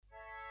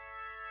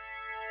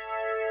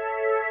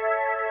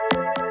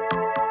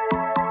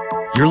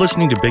You're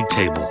listening to Big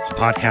Table, a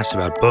podcast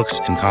about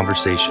books and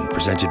conversation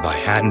presented by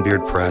Hat and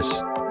Beard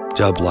Press,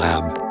 Dub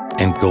Lab,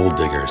 and Gold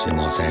Diggers in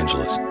Los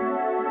Angeles.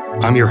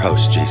 I'm your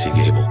host, JC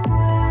Gable.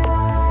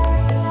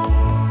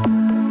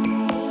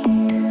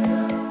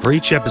 For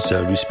each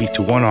episode, we speak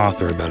to one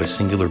author about a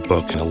singular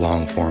book in a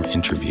long-form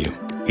interview.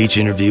 Each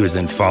interview is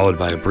then followed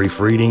by a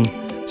brief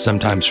reading,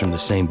 sometimes from the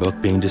same book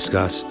being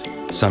discussed,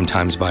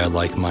 sometimes by a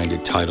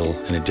like-minded title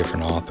and a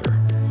different author.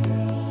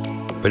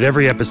 But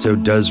every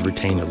episode does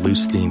retain a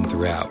loose theme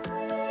throughout,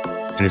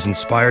 and is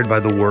inspired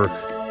by the work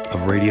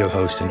of radio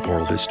host and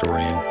oral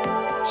historian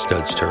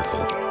Studs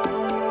Terkel.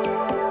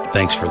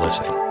 Thanks for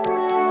listening.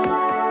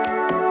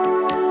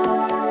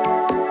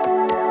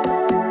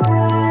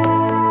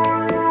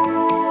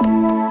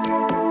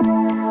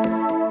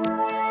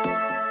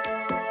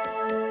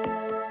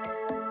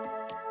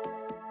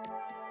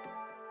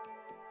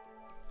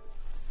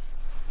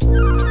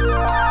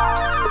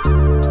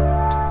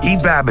 Eve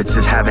Babitz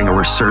is having a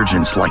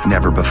resurgence like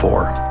never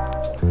before.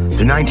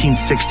 The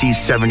 1960s,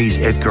 70s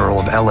it girl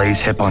of LA's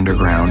hip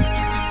underground,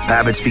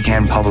 Babitz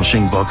began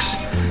publishing books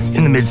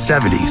in the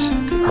mid-70s.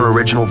 Her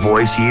original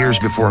voice, years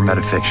before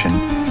metafiction,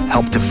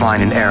 helped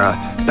define an era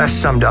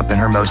best summed up in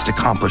her most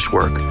accomplished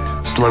work,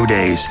 Slow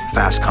Days,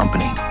 Fast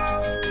Company.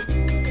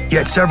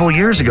 Yet several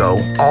years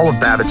ago, all of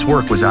Babitz's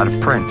work was out of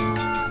print,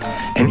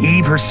 and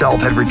Eve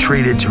herself had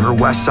retreated to her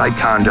West Side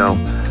condo,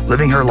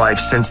 living her life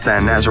since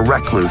then as a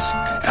recluse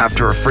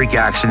after a freak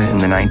accident in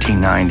the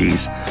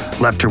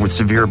 1990s left her with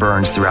severe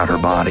burns throughout her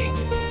body.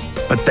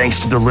 But thanks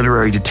to the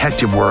literary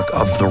detective work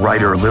of the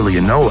writer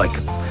Lillian Nolik,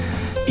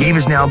 Eve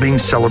is now being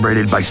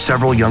celebrated by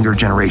several younger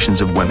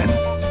generations of women.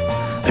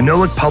 And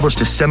Nolik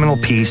published a seminal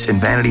piece in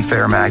Vanity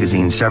Fair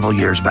magazine several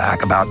years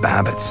back about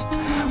Babitz,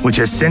 which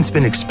has since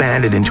been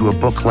expanded into a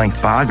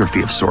book-length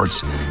biography of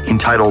sorts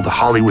entitled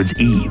Hollywood's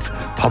Eve,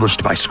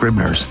 published by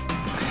Scribner's.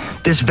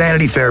 This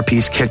Vanity Fair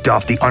piece kicked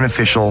off the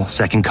unofficial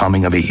second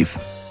coming of Eve.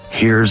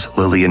 Here's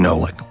Lillian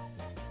Nolik.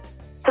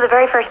 So the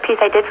very first piece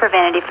I did for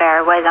Vanity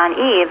Fair was on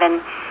Eve, and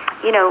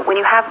you know, when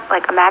you have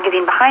like a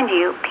magazine behind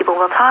you, people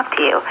will talk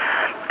to you.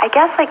 I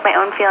guess like my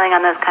own feeling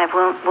on those kind of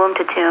womb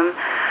to tomb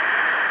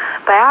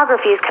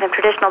biographies, kind of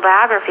traditional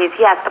biographies,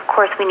 yes, of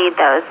course we need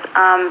those.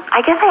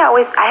 I guess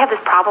I have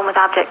this problem with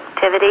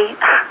objectivity.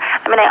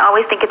 I mean, I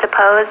always think it's a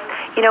pose.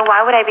 You know,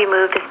 why would I be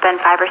moved to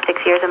spend 5 or 6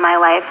 years of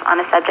my life on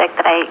a subject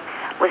that I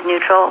was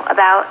neutral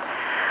about?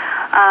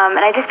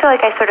 And I just feel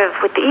like I sort of,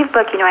 with the Eve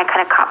book, you know, I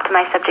kind of copped to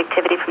my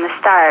subjectivity from the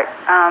start.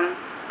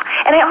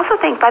 And I also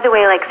think, by the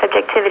way, like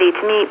subjectivity,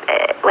 to me,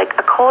 like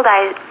a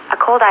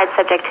cold-eyed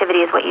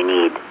subjectivity is what you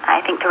need,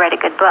 I think, to write a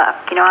good book.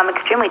 You know, I'm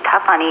extremely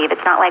tough on Eve.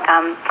 It's not like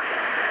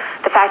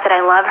the fact that I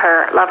love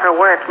her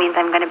work means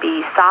I'm going to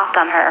be soft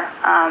on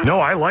her. No,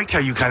 I liked how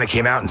you kind of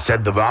came out and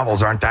said the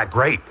novels aren't that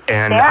great.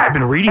 And I've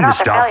been reading the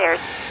stuff. Failures.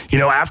 You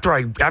know, after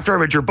I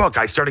read your book,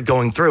 I started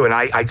going through, and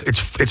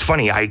it's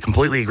funny. I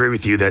completely agree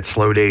with you that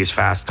Slow Days,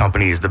 Fast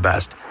Company is the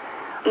best.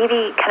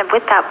 Evie, kind of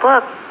with that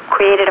book,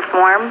 created a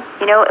form.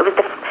 You know, it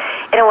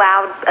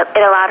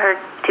allowed her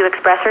to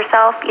express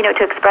herself. You know,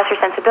 to express her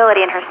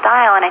sensibility and her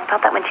style. And I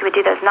felt that when she would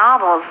do those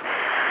novels,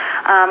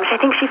 which I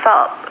think she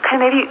felt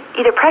kind of maybe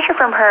either pressure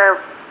from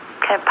her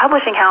kind of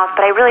publishing house,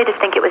 but I really just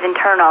think it was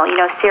internal. You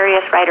know,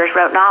 serious writers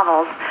wrote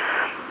novels,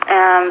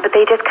 but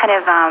they just kind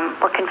of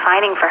were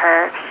confining for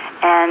her.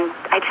 And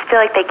I just feel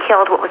like they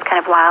killed what was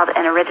kind of wild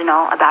and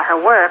original about her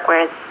work,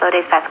 whereas Slow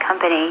Days, Fast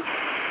Company,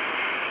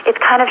 it's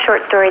kind of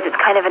short stories, it's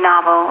kind of a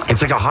novel. It's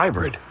like a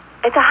hybrid.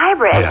 It's a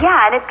hybrid,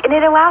 yeah, and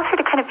it allows her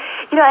to kind of,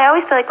 you know, I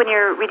always feel like when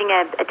you're reading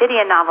a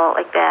Didion novel,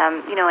 like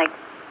you know, like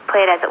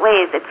Play It As It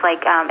Lays, it's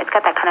like, it's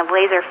got that kind of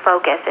laser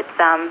focus. It's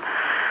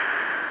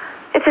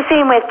the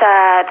same with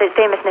the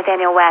famous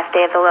Nathaniel West,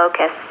 Day of the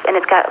Locusts, and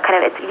it's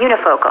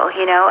unifocal,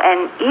 you know,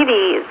 and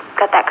Evie's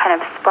got that kind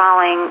of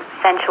sprawling,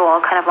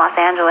 sensual kind of Los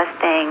Angeles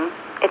thing.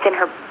 It's in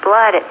her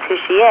blood, it's who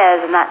she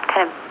is, and that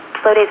kind of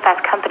Slow Days, Fast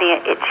Company,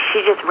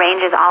 she just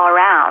ranges all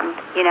around,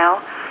 you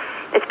know.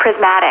 It's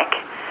prismatic.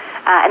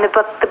 And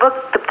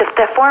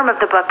the form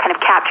of the book kind of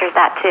captures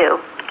that too.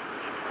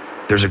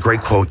 There's a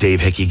great quote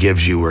Dave Hickey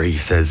gives you where he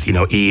says, you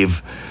know,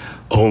 Eve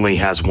only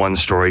has one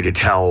story to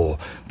tell,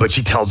 but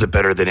she tells it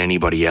better than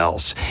anybody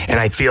else. And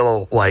I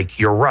feel like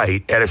you're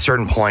right. At a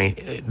certain point,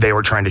 they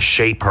were trying to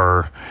shape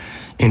her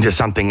into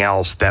something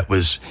else that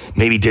was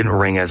maybe didn't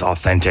ring as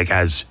authentic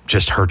as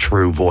just her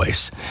true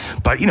voice.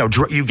 But, you know,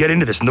 you get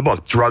into this in the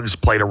book. Drugs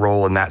played a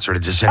role in that sort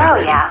of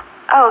disintegrating. Oh, yeah.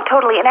 Oh,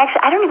 totally. And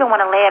actually, I don't even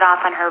want to lay it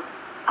off on her,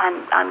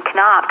 on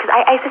Knopf, because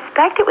I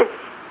suspect it was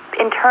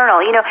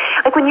internal. You know,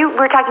 like when you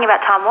were talking about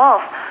Tom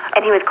Wolfe,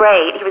 and he was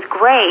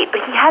great,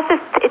 but he has this,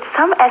 it's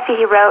some essay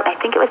he wrote, and I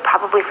think it was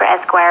probably for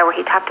Esquire, where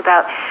he talked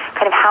about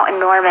kind of how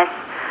enormous,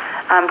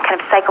 kind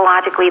of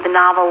psychologically, the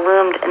novel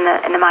loomed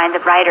in the minds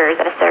of writers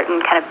at a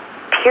certain kind of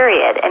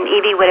period, and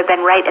Evie would have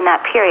been right in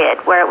that period,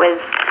 where it was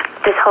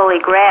this holy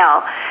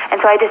grail. And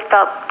so I just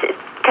felt,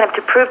 kind of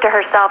to prove to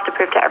herself, to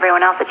prove to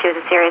everyone else that she was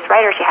a serious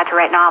writer, she had to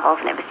write novels,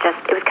 and it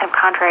was kind of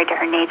contrary to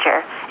her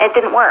nature. And it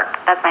didn't work.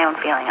 That's my own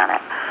feeling on it.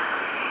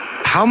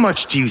 How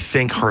much do you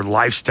think her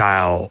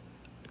lifestyle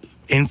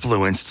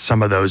influenced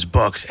some of those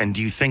books? And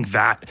do you think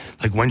that,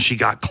 like, when she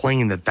got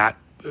clean, that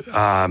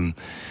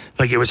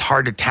like, it was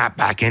hard to tap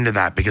back into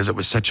that because it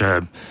was such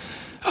a,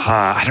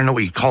 I don't know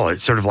what you'd call it,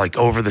 sort of like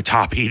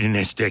over-the-top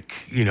hedonistic,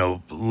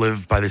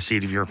 live by the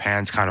seat of your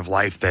pants kind of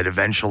life, that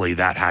eventually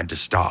that had to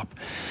stop.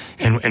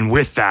 And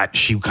with that,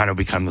 she kind of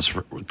becomes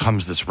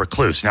this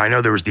recluse. Now, I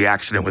know there was the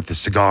accident with the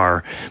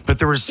cigar, but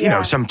there was,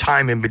 some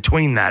time in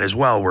between that as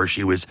well where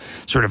she was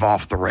sort of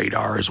off the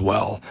radar as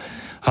well.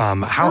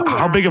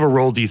 How big of a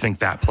role do you think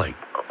that played?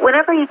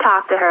 Whenever you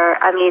talk to her,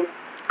 I mean,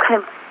 kind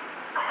of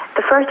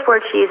the first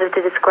word she uses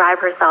to describe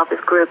herself is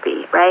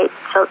groupie, right?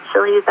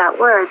 She'll use that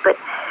word, but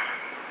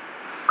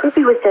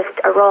groupie was just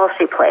a role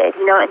she played,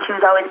 and she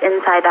was always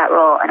inside that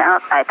role and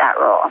outside that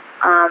role.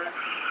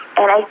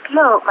 And I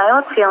feel, my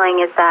own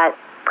feeling is that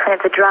kind of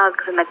the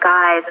drugs and the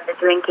guys and the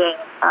drinking,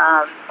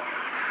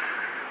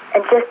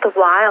 and just the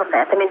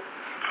wildness. I mean,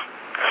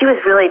 she was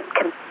really,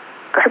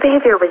 her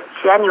behavior was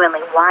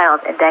genuinely wild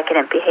and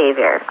decadent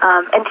behavior.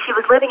 And she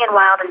was living in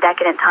wild and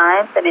decadent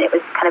times. I mean, it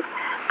was kind of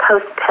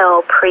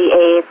post-pill,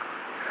 pre-AIDS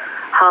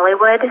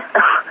Hollywood,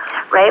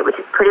 right, which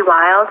is pretty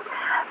wild.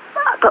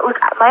 But look,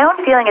 my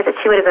own feeling is that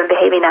she would have been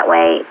behaving that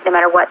way no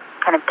matter what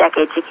kind of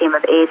decade she came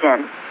of age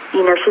in.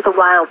 She's a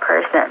wild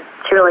person.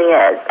 She really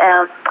is.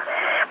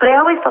 But I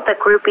always felt that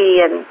groupie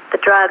and the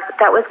drugs,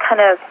 that was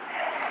kind of,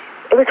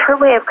 it was her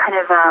way of kind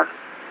of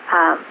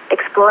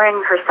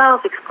exploring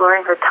herself,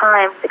 exploring her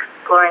times,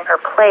 exploring her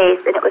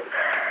place, and it was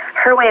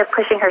her way of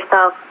pushing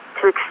herself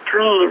to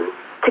extremes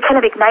to kind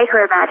of ignite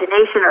her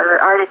imagination or her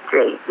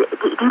artistry.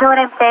 Do you know what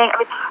I'm saying? I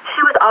mean,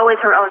 she was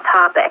always her own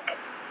topic.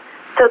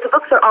 So the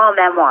books are all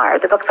memoir.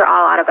 The books are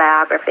all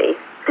autobiography.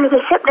 There's a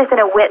hipness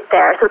and a wit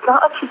there. So it's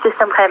not like she's just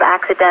some kind of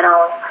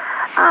accidental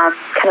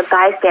kind of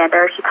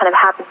bystander. She kind of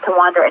happens to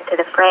wander into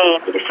the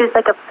frame. She was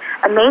like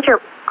a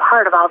major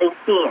part of all these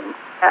scenes.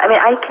 I mean,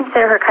 I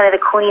consider her kind of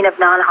the queen of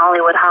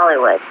non-Hollywood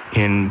Hollywood.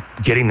 In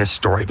getting this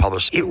story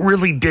published, it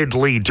really did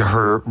lead to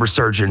her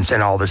resurgence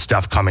and all this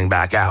stuff coming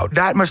back out.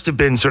 That must have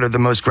been sort of the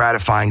most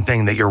gratifying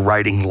thing, that your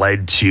writing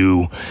led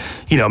to,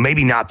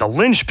 maybe not the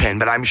linchpin,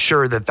 but I'm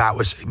sure that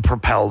was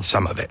propelled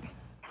some of it.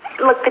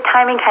 Look, the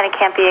timing kind of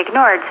can't be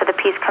ignored. So the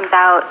piece comes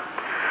out,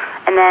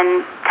 and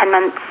then 10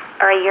 months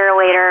or a year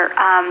later,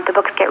 the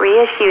books get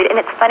reissued. And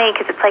it's funny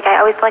because it's like I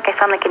always feel like I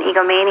sound like an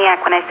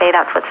egomaniac when I say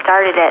that's what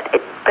started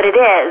it. But it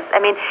is. I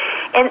mean,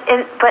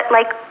 but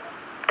like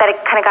that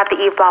it kind of got the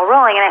Eve ball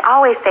rolling. And I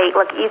always say,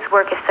 look, Eve's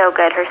work is so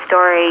good. Her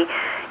story,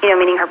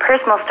 meaning her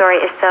personal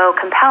story, is so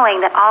compelling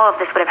that all of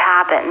this would have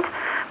happened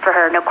for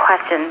her. No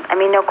question. I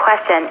mean, no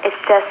question. It's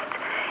just,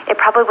 it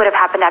probably would have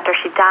happened after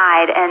she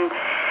died. And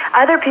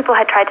other people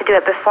had tried to do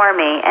it before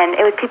me, and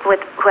it was people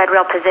who had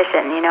real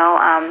position,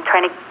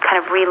 trying to kind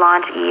of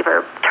relaunch Eve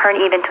or turn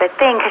Eve into a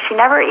thing, because she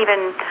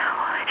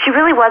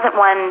really wasn't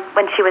one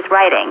when she was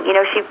writing.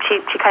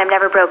 She kind of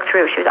never broke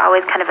through. She was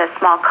always kind of a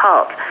small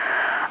cult.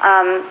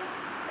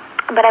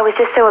 But I was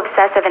just so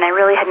obsessive, and I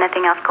really had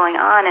nothing else going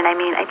on. And I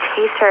mean, I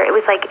chased her. It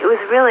was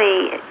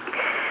really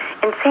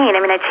insane. I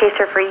mean, I chased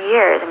her for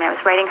years. I mean, I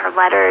was writing her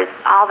letters,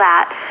 all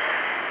that.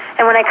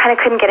 And when I kind of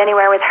couldn't get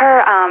anywhere with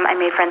her, I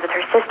made friends with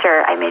her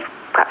sister.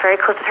 Got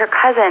very close with her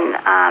cousin,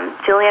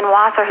 Julian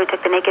Wasser, who took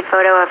the naked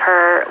photo of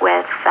her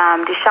with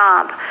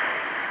Duchamp.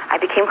 I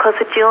became close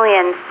with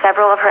Julian,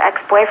 several of her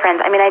ex-boyfriends.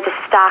 I mean, I just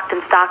stalked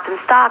and stalked and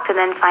stalked, and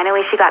then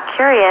finally she got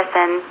curious,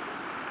 and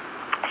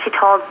she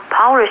told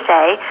Paul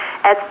Rushe,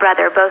 Ed's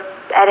brother.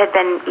 Ed had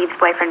been Eve's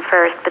boyfriend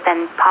first, but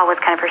then Paul was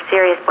kind of her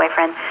serious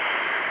boyfriend.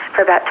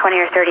 For about 20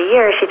 or 30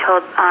 years, she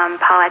told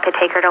Paul I could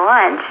take her to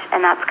lunch,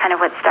 and that's kind of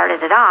what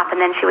started it off.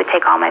 And then she would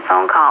take all my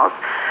phone calls.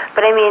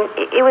 But I mean,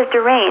 it was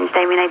deranged.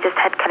 I mean, I just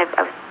had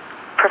I was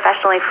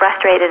professionally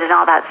frustrated and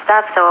all that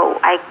stuff, so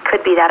I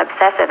could be that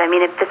obsessive. I mean,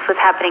 if this was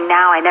happening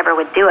now, I never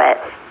would do it.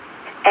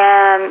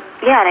 And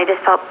and I just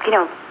felt,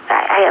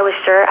 I was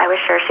sure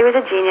she was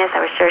a genius.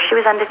 I was sure she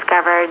was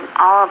undiscovered,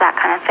 all of that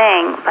kind of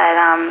thing. But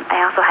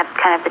I also had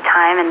kind of the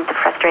time and the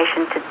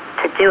frustration to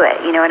do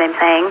it. You know what I'm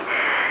saying?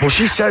 Well,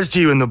 she says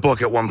to you in the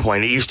book at one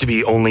point, it used to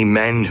be only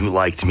men who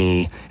liked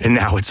me, and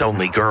now it's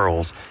only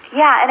girls.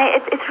 Yeah, and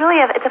it's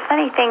really it's a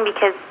funny thing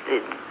because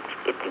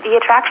the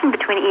attraction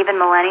between Eve and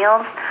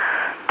millennials,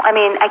 I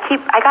mean,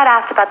 I got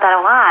asked about that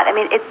a lot. I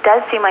mean, it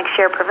does seem like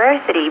sheer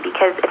perversity,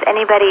 because if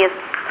anybody is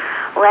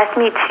less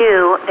Me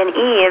Too than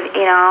Eve,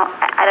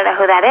 I don't know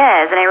who that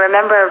is. And I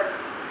remember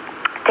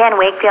Dan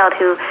Wakefield,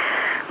 who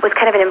was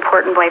kind of an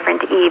important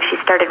boyfriend to Eve. She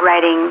started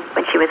writing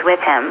when she was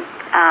with him.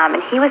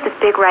 And he was this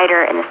big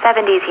writer in the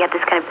 70s. He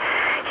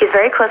was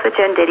very close with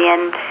Joan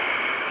Didion.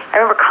 I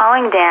remember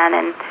calling Dan,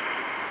 and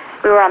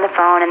we were on the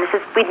phone, and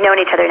we'd known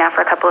each other now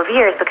for a couple of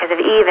years because of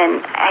Eve,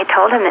 and I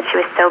told him that she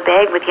was so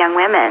big with young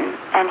women.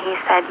 And he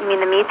said, "You mean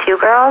the Me Too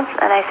girls?"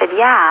 And I said,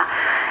 "Yeah."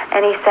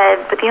 And he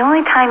said, "But the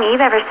only time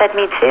Eve ever said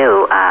Me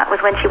Too was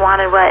when she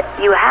wanted what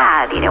you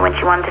had, when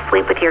she wanted to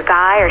sleep with your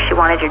guy or she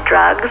wanted your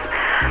drugs,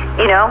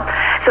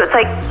 So it's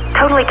like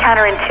totally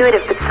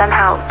counterintuitive, but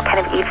somehow kind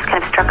of Eve's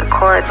kind of struck a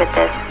chord with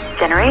this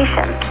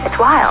generation. It's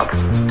wild.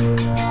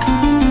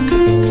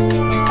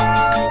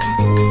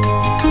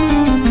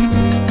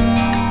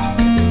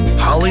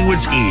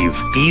 Hollywood's Eve,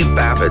 Eve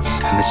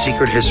Babitz and the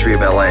Secret History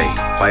of L.A.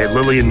 by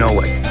Lillian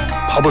Nowick,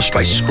 published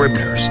by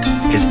Scribner's,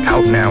 is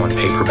out now in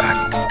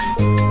paperback.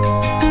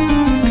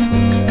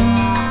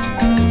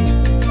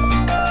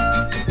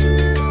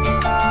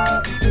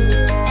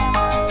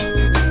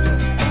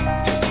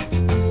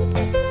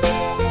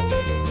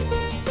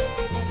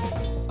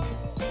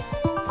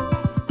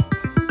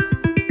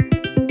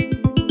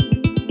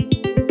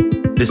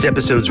 This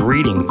episode's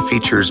reading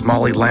features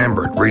Molly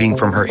Lambert reading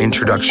from her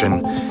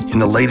introduction in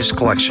the latest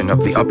collection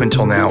of the up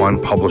until now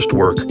unpublished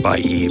work by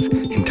Eve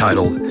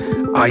entitled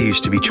I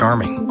Used to Be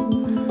Charming,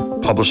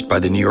 published by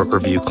the New York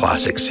Review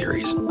Classics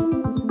series.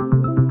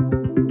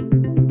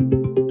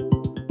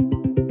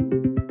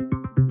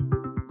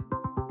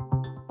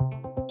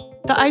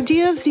 The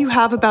ideas you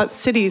have about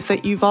cities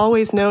that you've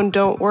always known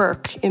don't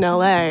work in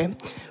LA.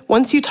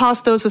 Once you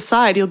toss those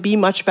aside, you'll be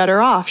much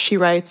better off, she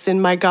writes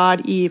in My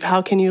God, Eve,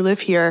 How Can You Live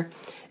Here?,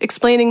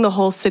 explaining the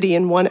whole city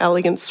in one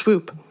elegant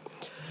swoop.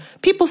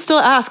 People still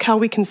ask how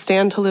we can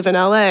stand to live in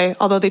LA,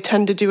 although they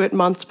tend to do it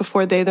months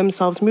before they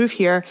themselves move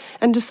here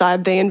and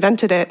decide they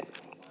invented it.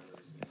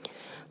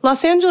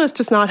 Los Angeles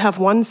does not have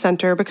one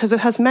center because it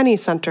has many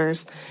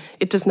centers.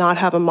 It does not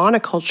have a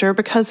monoculture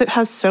because it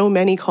has so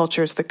many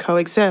cultures that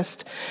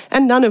coexist,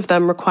 and none of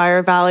them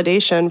require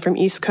validation from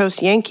East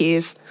Coast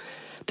Yankees.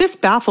 This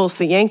baffles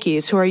the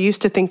Yankees, who are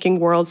used to thinking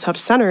worlds have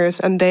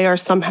centers and they are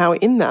somehow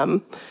in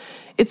them.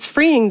 It's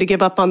freeing to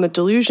give up on the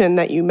delusion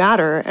that you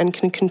matter and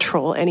can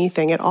control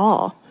anything at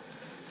all.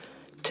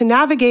 To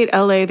navigate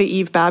LA the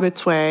Eve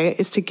Babitz way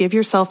is to give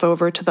yourself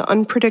over to the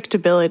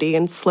unpredictability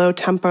and slow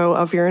tempo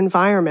of your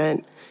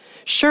environment.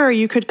 Sure,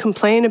 you could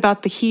complain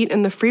about the heat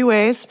and the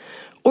freeways,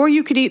 or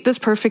you could eat this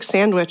perfect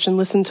sandwich and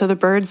listen to the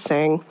birds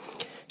sing.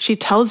 She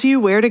tells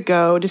you where to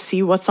go to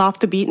see what's off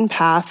the beaten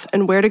path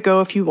and where to go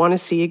if you want to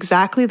see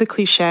exactly the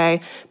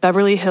cliché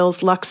Beverly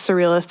Hills luxe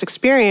surrealist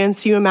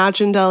experience you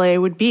imagined LA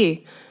would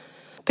be.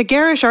 The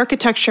garish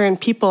architecture and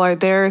people are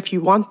there if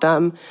you want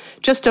them,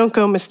 just don't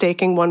go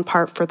mistaking one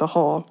part for the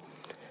whole.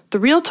 The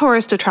real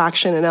tourist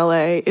attraction in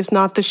LA is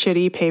not the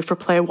shitty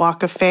pay-for-play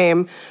Walk of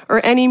Fame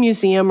or any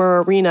museum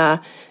or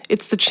arena.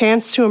 It's the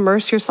chance to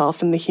immerse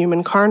yourself in the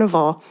human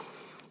carnival.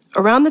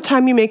 Around the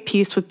time you make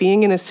peace with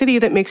being in a city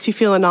that makes you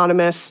feel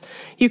anonymous,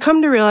 you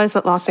come to realize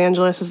that Los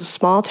Angeles is a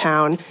small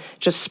town,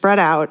 just spread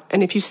out,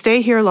 and if you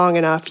stay here long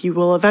enough, you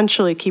will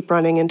eventually keep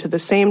running into the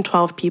same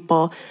 12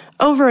 people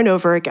over and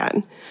over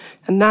again.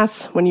 And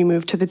that's when you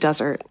move to the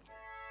desert.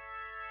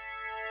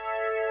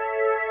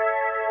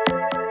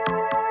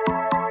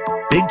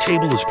 Big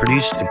Table is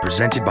produced and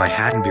presented by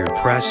Hat and Beard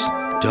Press,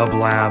 Dub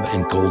Lab,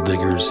 and Gold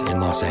Diggers in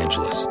Los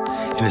Angeles,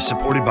 and is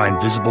supported by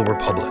Invisible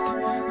Republic,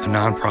 a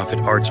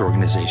nonprofit arts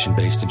organization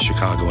based in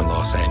Chicago and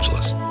Los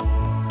Angeles.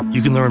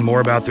 You can learn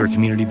more about their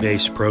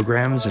community-based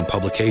programs and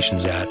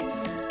publications at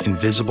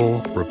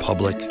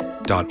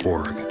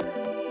invisiblerepublic.org.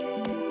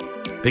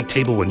 Big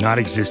Table would not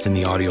exist in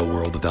the audio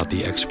world without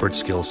the expert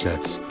skill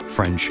sets,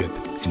 friendship,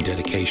 and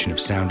dedication of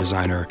sound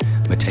designer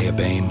Matea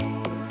Bain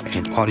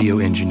and audio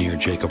engineer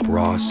Jacob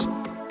Ross.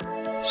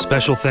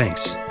 Special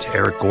thanks to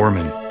Eric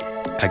Gorman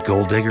at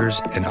Gold Diggers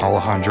and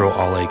Alejandro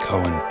Ale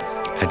Cohen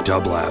at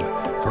Dub Lab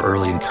for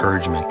early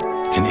encouragement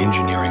and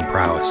engineering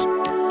prowess.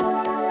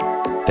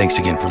 Thanks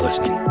again for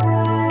listening.